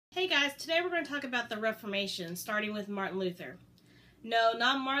Hey guys, today we're going to talk about the Reformation, starting with Martin Luther. No,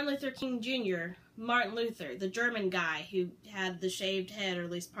 not Martin Luther King Jr., Martin Luther, the German guy who had the shaved head, or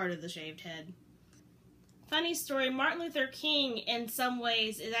at least part of the shaved head. Funny story, Martin Luther King in some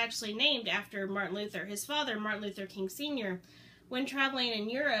ways is actually named after Martin Luther. His father, Martin Luther King Sr., when traveling in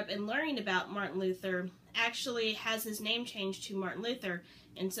Europe and learning about Martin Luther, actually has his name changed to Martin Luther.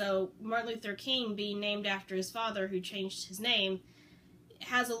 And so Martin Luther King, being named after his father who changed his name,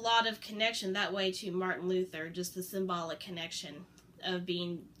 has a lot of connection that way to Martin Luther, just the symbolic connection of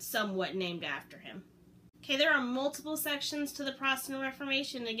being somewhat named after him. Okay, there are multiple sections to the Protestant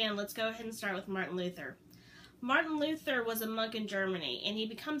Reformation. Again, let's go ahead and start with Martin Luther. Martin Luther was a monk in Germany, and he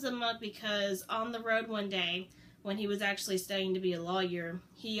becomes a monk because on the road one day, when he was actually studying to be a lawyer,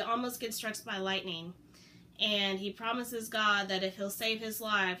 he almost gets struck by lightning, and he promises God that if he'll save his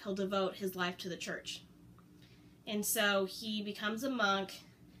life, he'll devote his life to the church. And so he becomes a monk,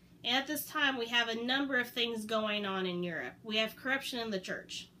 and at this time we have a number of things going on in Europe. We have corruption in the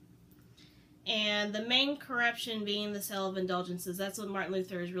church, and the main corruption being the sale of indulgences. That's what Martin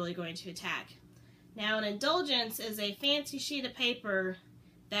Luther is really going to attack. Now, an indulgence is a fancy sheet of paper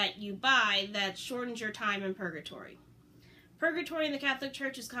that you buy that shortens your time in purgatory. Purgatory in the Catholic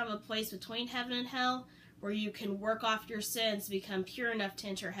Church is kind of a place between heaven and hell where you can work off your sins to become pure enough to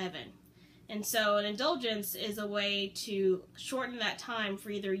enter heaven. And so an indulgence is a way to shorten that time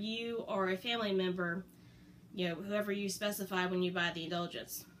for either you or a family member, whoever you specify when you buy the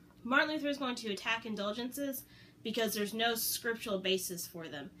indulgence. Martin Luther is going to attack indulgences because there's no scriptural basis for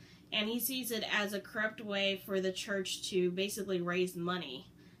them. And he sees it as a corrupt way for the church to basically raise money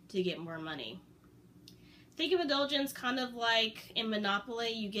to get more money. Think of indulgence kind of like in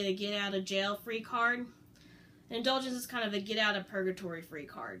Monopoly, you get a get-out-of-jail-free card. An indulgence is kind of a get-out-of-purgatory-free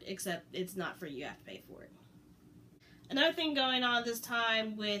card, except it's not free, you have to pay for it. Another thing going on this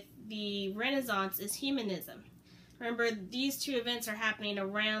time with the Renaissance is humanism. Remember, these two events are happening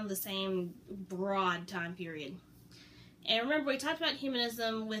around the same broad time period. And remember, we talked about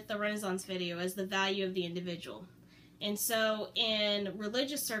humanism with the Renaissance video as the value of the individual. And so in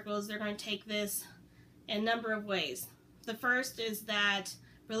religious circles, they're going to take this in a number of ways. The first is that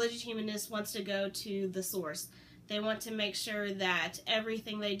religious humanists wants to go to the source. They want to make sure that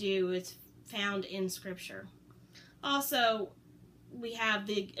everything they do is found in Scripture. Also, we have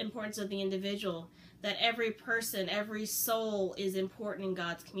the importance of the individual, that every person, every soul is important in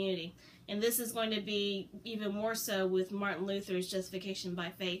God's community. And this is going to be even more so with Martin Luther's justification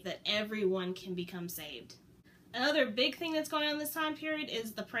by faith, that everyone can become saved. Another big thing that's going on this time period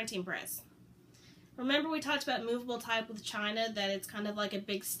is the printing press. Remember we talked about movable type with China, that it's kind of like a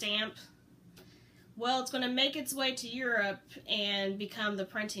big stamp? Well, it's going to make its way to Europe and become the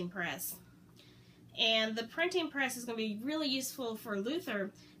printing press. And the printing press is going to be really useful for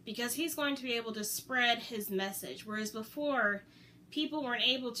Luther because he's going to be able to spread his message. Whereas before, people weren't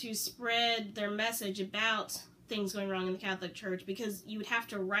able to spread their message about things going wrong in the Catholic Church because you would have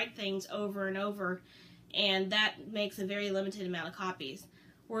to write things over and over, and that makes a very limited amount of copies.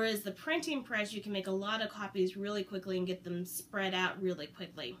 Whereas the printing press, you can make a lot of copies really quickly and get them spread out really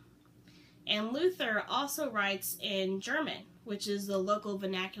quickly. And Luther also writes in German, which is the local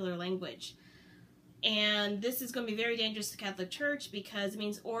vernacular language. And this is going to be very dangerous to the Catholic Church because it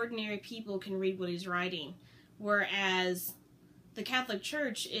means ordinary people can read what he's writing. Whereas the Catholic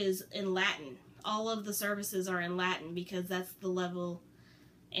Church is in Latin. All of the services are in Latin because that's the level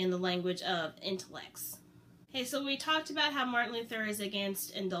and the language of intellects. Okay, so we talked about how Martin Luther is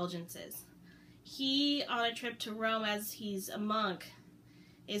against indulgences. He, on a trip to Rome as he's a monk,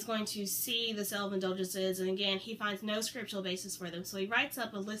 is going to see the sale of indulgences, and again, he finds no scriptural basis for them. So he writes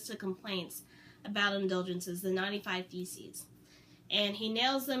up a list of complaints about indulgences, the 95 Theses. And he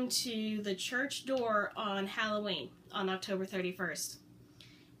nails them to the church door on Halloween, on October 31st.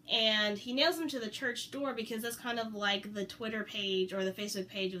 And he nails them to the church door because that's kind of like the Twitter page or the Facebook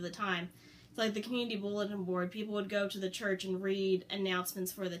page of the time. It's like the community bulletin board. People would go to the church and read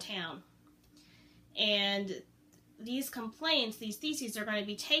announcements for the town. And these complaints, these theses, are going to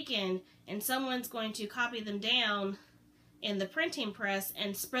be taken and someone's going to copy them down in the printing press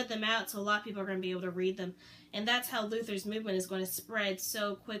and spread them out so a lot of people are going to be able to read them. And that's how Luther's movement is going to spread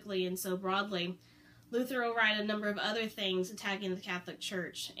so quickly and so broadly. Luther will write a number of other things attacking the Catholic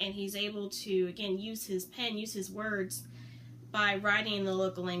Church, and he's able to, again, use his pen, use his words by writing in the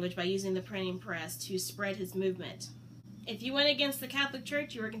local language, by using the printing press to spread his movement. If you went against the Catholic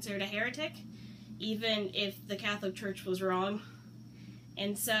Church, you were considered a heretic, even if the Catholic Church was wrong.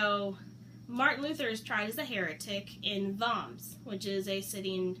 And so Martin Luther is tried as a heretic in Worms, which is a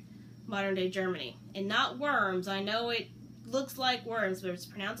city in modern-day Germany. And not Worms. I know it looks like worms, but it's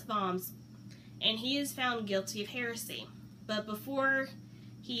pronounced bombs, and he is found guilty of heresy. But before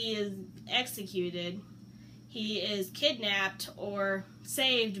he is executed, he is kidnapped or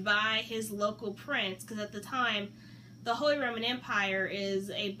saved by his local prince, because at the time, the Holy Roman Empire is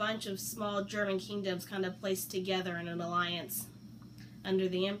a bunch of small German kingdoms kind of placed together in an alliance under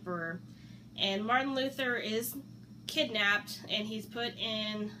the emperor. And Martin Luther is kidnapped, and he's put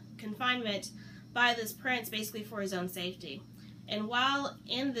in confinement by this prince basically for his own safety. And while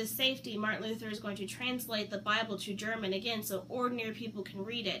in this safety, Martin Luther is going to translate the Bible to German again so ordinary people can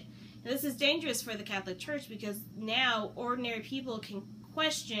read it. And this is dangerous for the Catholic Church because now ordinary people can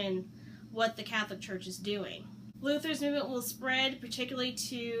question what the Catholic Church is doing. Luther's movement will spread particularly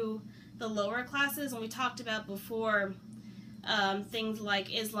to the lower classes, and we talked about before things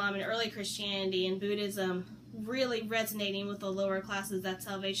like Islam and early Christianity and Buddhism really resonating with the lower classes, that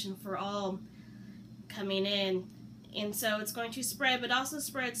salvation for all coming in. And so it's going to spread, but also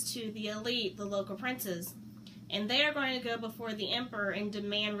spreads to the elite, the local princes. And they are going to go before the emperor and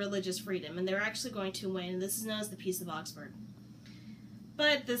demand religious freedom, and they're actually going to win. This is known as the Peace of Augsburg.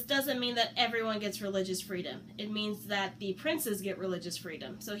 But this doesn't mean that everyone gets religious freedom. It means that the princes get religious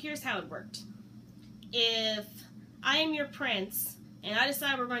freedom. So here's how it worked. If I am your prince, and I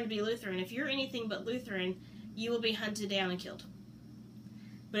decide we're going to be Lutheran, if you're anything but Lutheran, you will be hunted down and killed.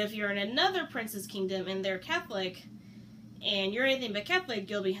 But if you're in another prince's kingdom and they're Catholic, and you're anything but Catholic,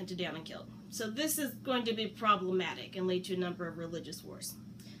 you'll be hunted down and killed. So this is going to be problematic and lead to a number of religious wars.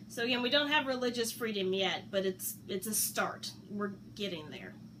 So again, we don't have religious freedom yet, but it's a start. We're getting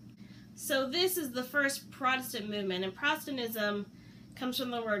there. So this is the first Protestant movement, and Protestantism comes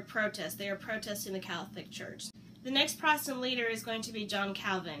from the word protest. They are protesting the Catholic Church. The next Protestant leader is going to be John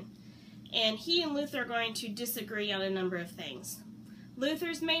Calvin, and he and Luther are going to disagree on a number of things.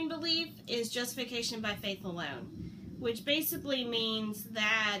 Luther's main belief is justification by faith alone, which basically means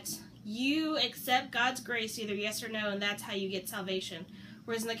that you accept God's grace, either yes or no, and that's how you get salvation.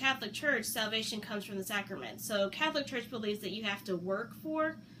 Whereas in the Catholic Church, salvation comes from the sacrament. So Catholic Church believes that you have to work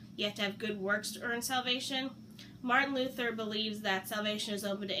you have to have good works to earn salvation. Martin Luther believes that salvation is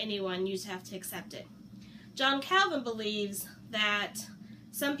open to anyone, you just have to accept it. John Calvin believes that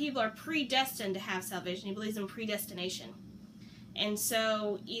some people are predestined to have salvation. He believes in predestination. And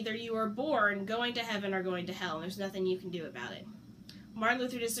so either you are born going to heaven or going to hell, and there's nothing you can do about it. Martin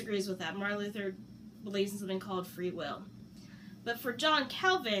Luther disagrees with that. Martin Luther believes in something called free will. But for John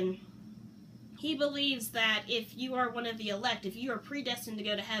Calvin, he believes that if you are one of the elect, if you are predestined to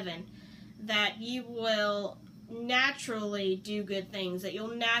go to heaven, that you will naturally do good things, that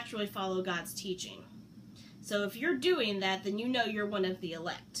you'll naturally follow God's teaching. So if you're doing that, then you know you're one of the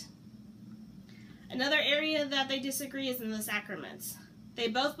elect. Another area that they disagree is in the sacraments. They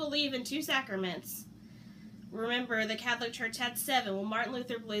both believe in 2 sacraments. Remember, the Catholic Church had 7. Well, Martin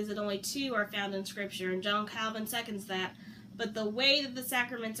Luther believes that only 2 are found in Scripture, and John Calvin seconds that. But the way that the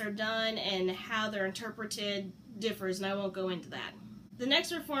sacraments are done and how they're interpreted differs, and I won't go into that. The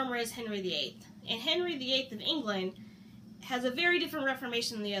next reformer is Henry VIII. And Henry VIII of England has a very different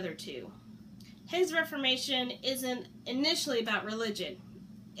Reformation than the other 2. His Reformation isn't initially about religion.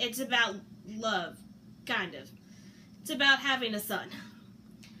 It's about love, kind of. It's about having a son.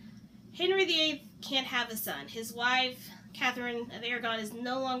 Henry VIII can't have a son. His wife, Catherine of Aragon, is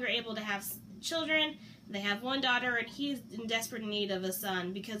no longer able to have children. They have 1 daughter, and he's in desperate need of a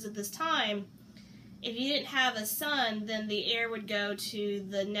son, because at this time, if you didn't have a son, then the heir would go to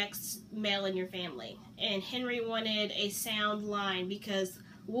the next male in your family. And Henry wanted a sound line, because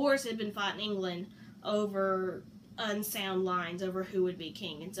wars had been fought in England over unsound lines, over who would be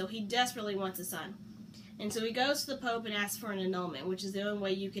king. And so he desperately wants a son. And so he goes to the Pope and asks for an annulment, which is the only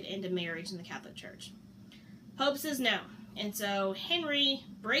way you could end a marriage in the Catholic Church. Pope says no. And so Henry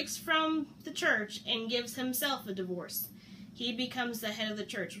breaks from the church and gives himself a divorce. He becomes the head of the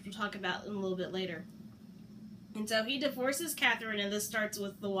church, which we'll talk about in a little bit later. And so he divorces Catherine, and this starts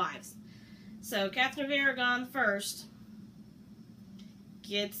with the wives. So Catherine of Aragon first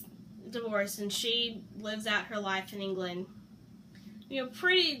gets divorced, and she lives out her life in England.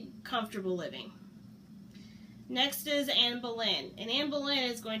 Pretty comfortable living. Next is Anne Boleyn. And Anne Boleyn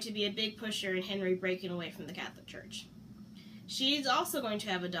is going to be a big pusher in Henry breaking away from the Catholic Church. She's also going to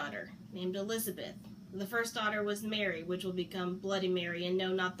have a daughter named Elizabeth. The first daughter was Mary, which will become Bloody Mary, and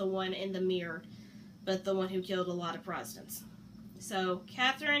no, not the one in the mirror, but the one who killed a lot of Protestants. So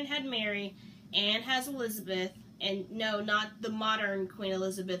Catherine had Mary, Anne has Elizabeth, and no, not the modern Queen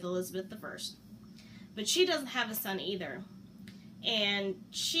Elizabeth, Elizabeth I. But she doesn't have a son either. And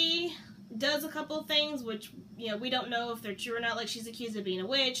she does a couple of things which, we don't know if they're true or not. Like, she's accused of being a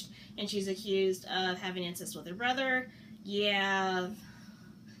witch, and she's accused of having incest with her brother. Yeah.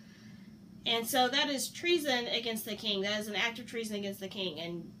 And so that is treason against the king. That is an act of treason against the king.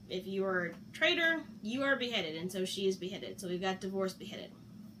 And if you are a traitor, you are beheaded. And so she is beheaded. So we've got divorce, beheaded.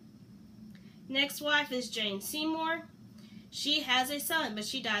 Next wife is Jane Seymour. She has a son, but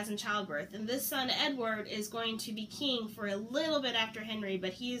she dies in childbirth. And this son, Edward, is going to be king for a little bit after Henry,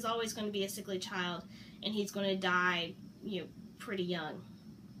 but he is always going to be a sickly child, and he's going to die, pretty young.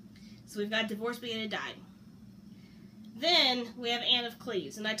 So we've got divorce, beheaded, died. Then we have Anne of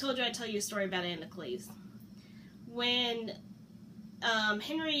Cleves, and I told you I'd tell you a story about Anne of Cleves. When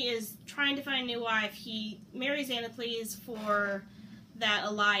Henry is trying to find a new wife, he marries Anne of Cleves for that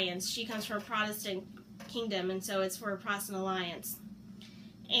alliance. She comes from a Protestant kingdom, and so it's for a Protestant alliance.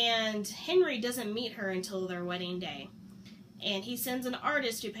 And Henry doesn't meet her until their wedding day. And he sends an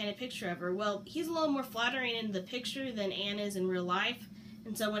artist to paint a picture of her. Well, he's a little more flattering in the picture than Anne is in real life.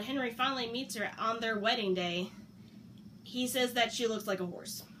 And so when Henry finally meets her on their wedding day, he says that she looks like a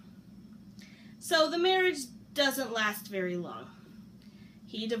horse. So the marriage doesn't last very long.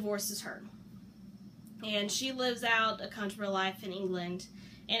 He divorces her. And she lives out a comfortable life in England.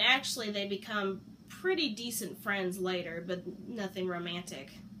 And actually they become pretty decent friends later, but nothing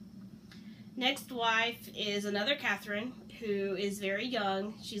romantic. Next wife is another Catherine, who is very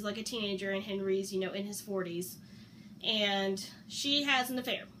young. She's like a teenager, and Henry's, in his 40s. And she has an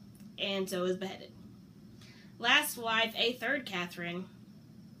affair, and so is beheaded. Last wife, a third Catherine,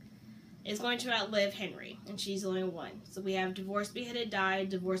 is going to outlive Henry, and she's only one. So we have divorced, beheaded, died,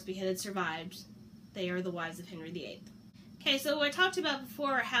 divorced, beheaded, survived. They are the wives of Henry VIII. Okay, so I talked about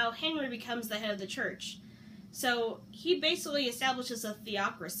before how Henry becomes the head of the church. So he basically establishes a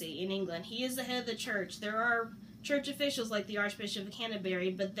theocracy in England. He is the head of the church. There are church officials like the Archbishop of Canterbury,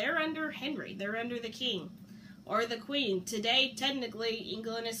 but they're under Henry. They're under the king or the queen. Today, technically,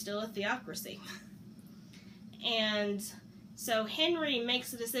 England is still a theocracy. And so Henry makes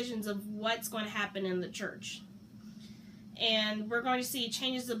the decisions of what's going to happen in the church. And we're going to see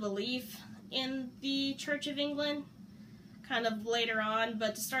changes of belief in the Church of England kind of later on,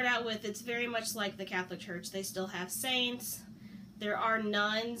 but to start out with, it's very much like the Catholic Church. They still have saints. There are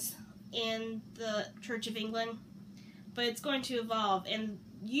nuns in the Church of England, but it's going to evolve. And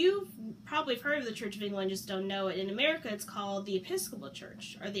you've probably heard of the Church of England, just don't know it. In America, it's called the Episcopal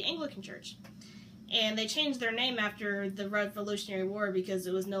Church, or the Anglican Church. And they changed their name after the Revolutionary War because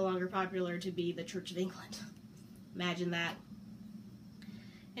it was no longer popular to be the Church of England. Imagine that.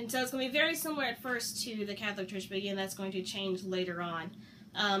 And so it's going to be very similar at first to the Catholic Church, but again, that's going to change later on.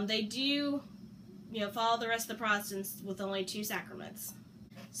 They do, follow the rest of the Protestants with only 2 sacraments.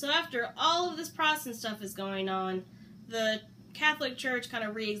 So after all of this Protestant stuff is going on, the Catholic Church kind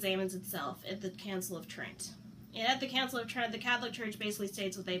of re-examines itself at the Council of Trent. And at the Council of Trent, the Catholic Church basically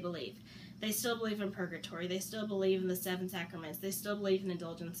states what they believe. They still believe in purgatory. They still believe in the 7 sacraments. They still believe in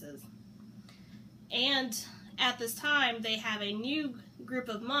indulgences. And at this time, they have a new group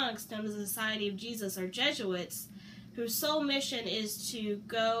of monks known as the Society of Jesus, or Jesuits, whose sole mission is to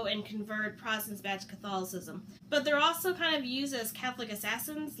go and convert Protestants back to Catholicism. But they're also kind of used as Catholic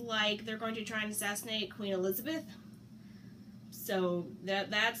assassins, like they're going to try and assassinate Queen Elizabeth. So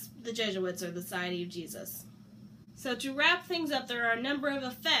that's the Jesuits, or the Society of Jesus. So to wrap things up, there are a number of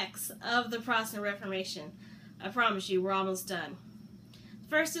effects of the Protestant Reformation. I promise you, we're almost done.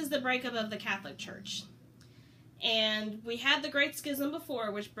 First is the breakup of the Catholic Church. And we had the Great Schism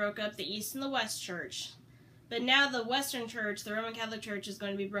before, which broke up the East and the West Church. But now the Western Church, the Roman Catholic Church, is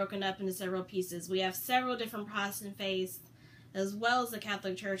going to be broken up into several pieces. We have several different Protestant faiths, as well as the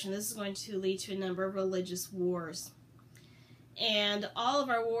Catholic Church, and this is going to lead to a number of religious wars. And all of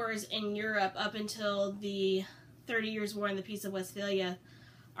our wars in Europe, up until the 30 Years' War and the Peace of Westphalia,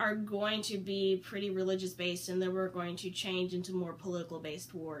 are going to be pretty religious-based, and then we're going to change into more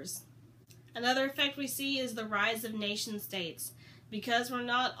political-based wars. Another effect we see is the rise of nation-states. Because we're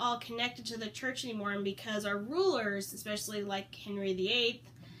not all connected to the church anymore, and because our rulers, especially like Henry VIII,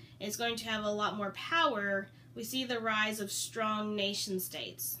 is going to have a lot more power, we see the rise of strong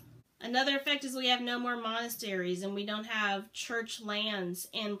nation-states. Another effect is we have no more monasteries, and we don't have church lands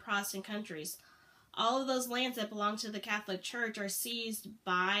in Protestant countries. All of those lands that belong to the Catholic Church are seized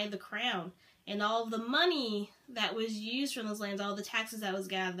by the crown, and all of the money that was used from those lands, all the taxes that was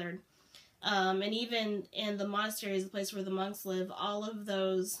gathered, and even in the monasteries, the place where the monks live, all of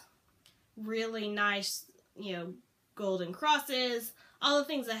those really nice, golden crosses, all the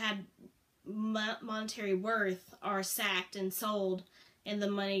things that had monetary worth are sacked and sold, and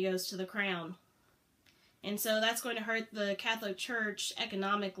the money goes to the crown. And so that's going to hurt the Catholic Church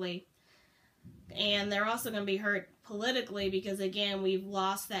economically. And they're also going to be hurt politically because, again, we've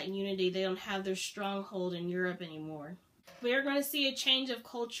lost that unity. They don't have their stronghold in Europe anymore. We are going to see a change of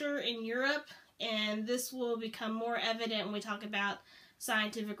culture in Europe, and this will become more evident when we talk about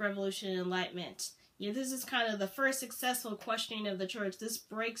scientific revolution and enlightenment. This is kind of the first successful questioning of the church. This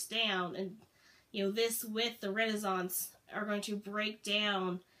breaks down, and this with the Renaissance are going to break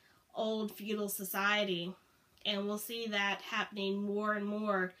down old feudal society, and we'll see that happening more and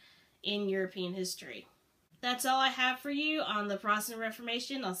more in European history. That's all I have for you on the Protestant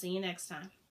Reformation. I'll see you next time.